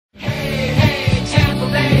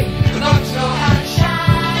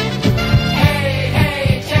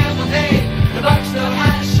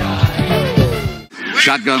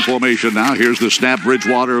Shotgun formation now. Here's the snap.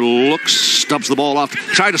 Bridgewater looks, stumps the ball off.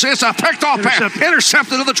 Trying to say it's a picked off pass.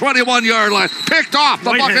 Intercepted to the 21-yard line. Picked off. The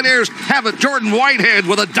Buccaneers have it. Jordan Whitehead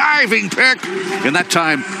with a diving pick. And that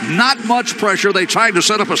time, not much pressure. They tried to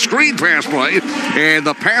set up a screen pass play, and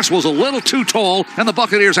the pass was a little too tall, and the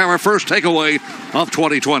Buccaneers have our first takeaway of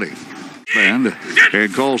 2020. And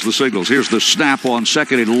calls the signals. Here's the snap on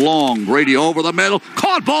second and long. Brady over the middle.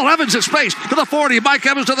 Caught ball. Evans in space to the 40. Mike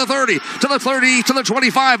Evans to the 30. To the 30. To the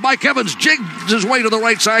 25. Mike Evans jigs his way to the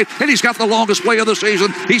right side, and he's got the longest play of the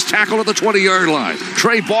season. He's tackled at the 20-yard line.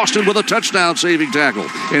 Trey Boston with a touchdown saving tackle.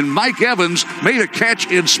 And Mike Evans made a catch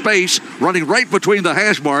in space, running right between the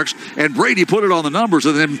hash marks, and Brady put it on the numbers.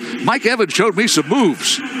 And then Mike Evans showed me some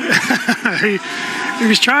moves. He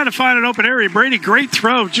was trying to find an open area. Brady, great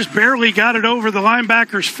throw. Just barely got it over the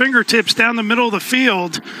linebacker's fingertips down the middle of the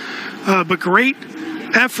field. But great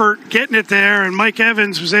effort getting it there, and Mike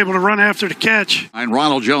Evans was able to run after the catch. And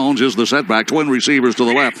Ronald Jones is the setback. Twin receivers to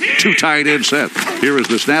the left. Two tight end set. Here is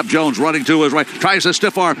the snap. Jones running to his right. Tries a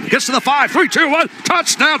stiff arm. Gets to the 5. 3, 2, 1.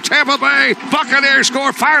 Touchdown, Tampa Bay. Buccaneers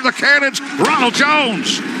score. Fire the cannons. Ronald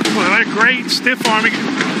Jones. Boy, what a great stiff arming.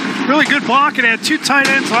 Really good block. It had two tight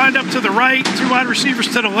ends lined up to the right, two wide receivers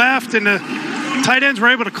to the left, and the tight ends were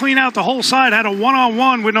able to clean out the whole side. Had a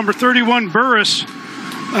one-on-one with number 31, Burris,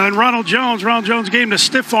 and Ronald Jones. Ronald Jones gave him the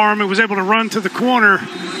stiff arm and was able to run to the corner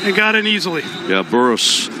and got in easily. Yeah,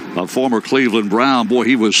 Burris, a former Cleveland Brown. Boy,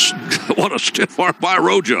 he was, what a stiff arm by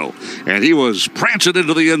Rojo. And he was prancing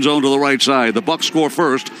into the end zone to the right side. The Bucs score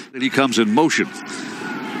first, and he comes in motion.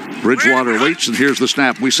 Bridgewater waits, and here's the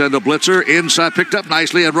snap. We send a blitzer inside, picked up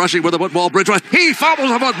nicely, and rushing with the football. Bridgewater, he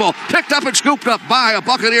fumbles the football, picked up and scooped up by a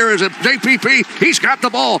Buccaneer. Is it JPP? He's got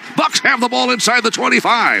the ball. Bucs have the ball inside the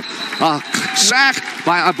 25. Sack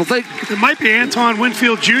by, I think, it might be Antoine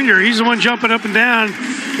Winfield Jr. He's the one jumping up and down.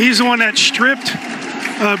 He's the one that stripped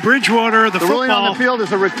Bridgewater of the football. The ruling on the field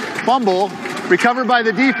is a fumble recovered by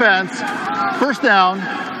the defense. First down.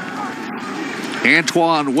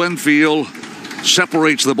 Antoine Winfield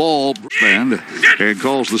separates the ball and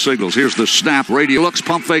calls the signals. Here's the snap. Brady looks,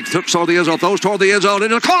 pump fake, hooks on the end zone, throws toward the end zone,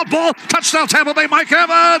 into the caught ball. Touchdown, Tampa Bay, Mike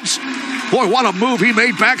Evans. Boy, what a move he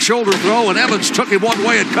made. Back shoulder throw, and Evans took him one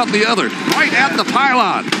way and cut the other. Right at the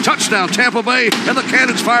pylon. Touchdown, Tampa Bay, and the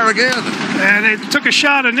cannons fire again. And it took a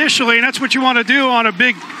shot initially, and that's what you want to do on a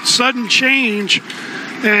big sudden change.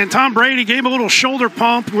 And Tom Brady gave a little shoulder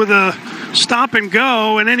pump with a stop and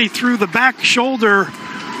go, and then he threw the back shoulder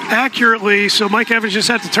accurately, so Mike Evans just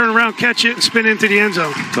had to turn around, catch it, and spin into the end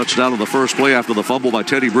zone. Touchdown on the first play after the fumble by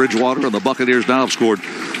Teddy Bridgewater, and the Buccaneers now have scored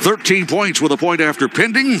 13 points with a point after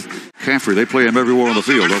pending. Caffrey, they play him everywhere on the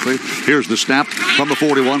field, don't they? Here's the snap from the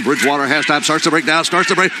 41. Bridgewater has time, starts to break down, starts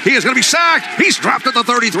to break. He is going to be sacked. He's dropped at the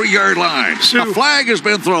 33-yard line. A flag has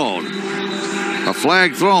been thrown. A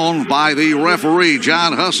flag thrown by the referee,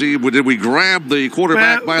 John Hussey. Did we grab the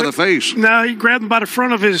quarterback by the face? No, he grabbed him by the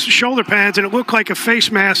front of his shoulder pads, and it looked like a face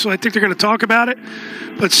mask, so I think they're going to talk about it.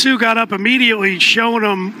 But Sue got up immediately, showing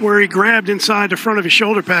him where he grabbed inside the front of his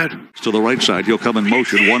shoulder pad. To the right side, he'll come in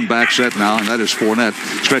motion. One back set now, and that is Fournette.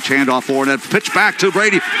 Stretch handoff, Fournette. Pitch back to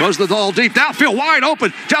Brady. Goes the ball deep. Downfield, wide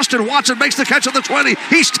open. Justin Watson makes the catch at the 20.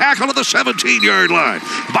 He's tackled at the 17-yard line.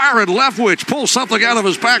 Byron Leftwich pulls something out of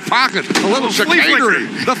his back pocket. A little chicanery.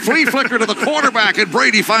 The flea flicker to the quarterback, and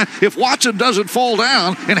Brady finds if Watson doesn't fall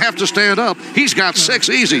down and have to stand up, he's got 6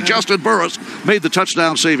 easy. Justin Burris made the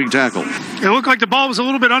touchdown saving tackle. It looked like the ball was a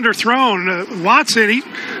little bit underthrown. Watson, he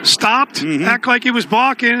stopped, acted like he was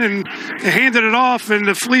blocking, and handed it off, and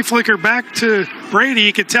the flea flicker back to Brady.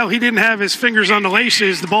 You could tell he didn't have his fingers on the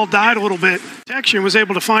laces. The ball died a little bit. Protection was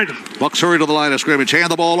able to find him. Bucs hurry to the line of scrimmage.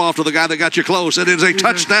 Hand the ball off to the guy that got you close. It is a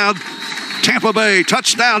touchdown. Tampa Bay,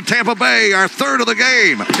 touchdown Tampa Bay, our third of the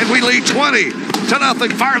game, and we lead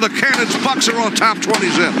 20-0. Fire the cannons. Bucs are on top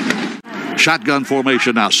 20-zip. Shotgun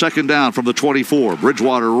formation now. Second down from the 24.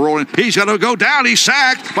 Bridgewater rolling. He's going to go down. He's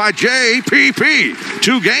sacked by JPP.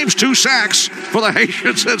 2 games, 2 sacks for the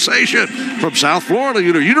Haitian sensation from South Florida.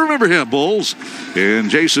 You remember him, Bulls. And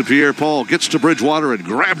Jason Pierre-Paul gets to Bridgewater and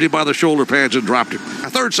grabbed him by the shoulder pads and dropped him. A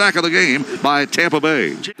 3rd sack of the game by Tampa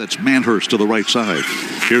Bay. That's Manhurst to the right side.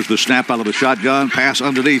 Here's the snap out of the shotgun. Pass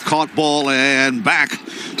underneath. Caught ball and back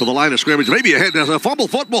to the line of scrimmage. Maybe ahead. There's a fumble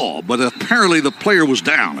football, but apparently the player was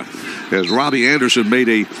down as Robbie Anderson made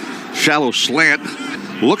a shallow slant.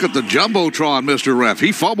 Look at the Jumbotron, Mr. Ref.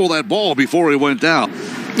 He fumbled that ball before he went down.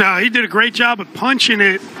 No, he did a great job of punching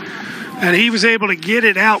it, and he was able to get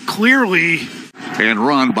it out clearly. And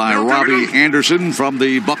run by Robbie Anderson from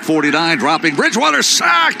the Buck 49, dropping. Bridgewater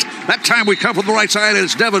sacked. That time we come from the right side, and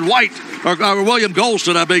it's Devin White, or William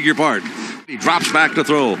Golston, I beg your pardon. He drops back to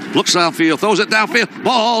throw. Looks downfield. Throws it downfield.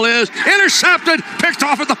 Ball is intercepted. Picked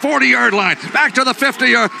off at the 40-yard line. Back to the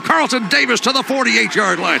 50-yard. Carlton Davis to the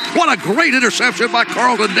 48-yard line. What a great interception by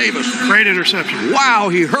Carlton Davis. Great interception. Wow,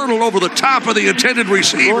 he hurdled over the top of the intended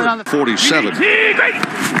receiver. 47.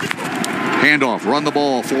 Handoff, run the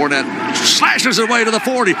ball. Fournette slashes his way to the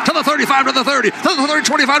 40, to the 35, to the 30, to the 30,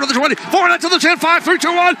 25, to the 20. Fournette to the 10, 5, 3,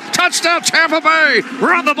 2, 1. Touchdown, Tampa Bay.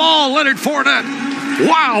 Run the ball, Leonard Fournette.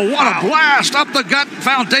 Wow, what a blast. Up the gut,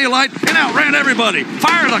 found daylight, and outran everybody.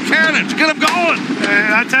 Fire the cannons. Get them going.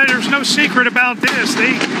 I tell you, there's no secret about this.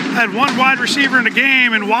 They had one wide receiver in the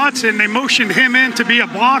game, and Watson, they motioned him in to be a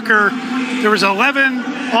blocker. There was 11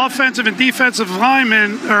 offensive and defensive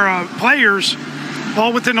linemen, or players,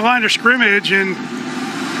 all within the line of scrimmage, and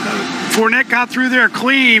Fournette got through there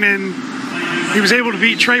clean, and he was able to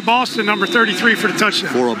beat Trey Boston, number 33, for the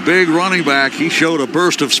touchdown. For a big running back, he showed a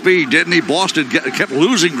burst of speed, didn't he? Boston kept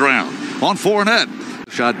losing ground on Fournette.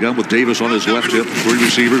 Shotgun with Davis on his left hip, 3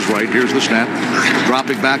 receivers right. Here's the snap.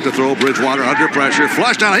 Dropping back to throw. Bridgewater under pressure.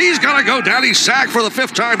 Flushed out. He's going to go down. He's sacked for the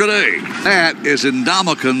 5th time today. That is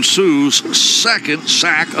Ndamukong Suh's 2nd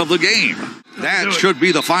sack of the game. That should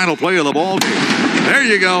be the final play of the ball game. There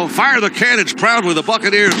you go. Fire the cannons proudly. The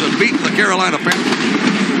Buccaneers have beaten the Carolina Panthers.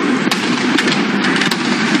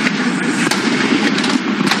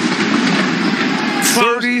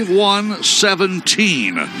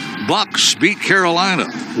 31-17. Bucs beat Carolina.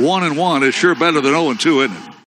 1-1 is sure better than 0-2, isn't it?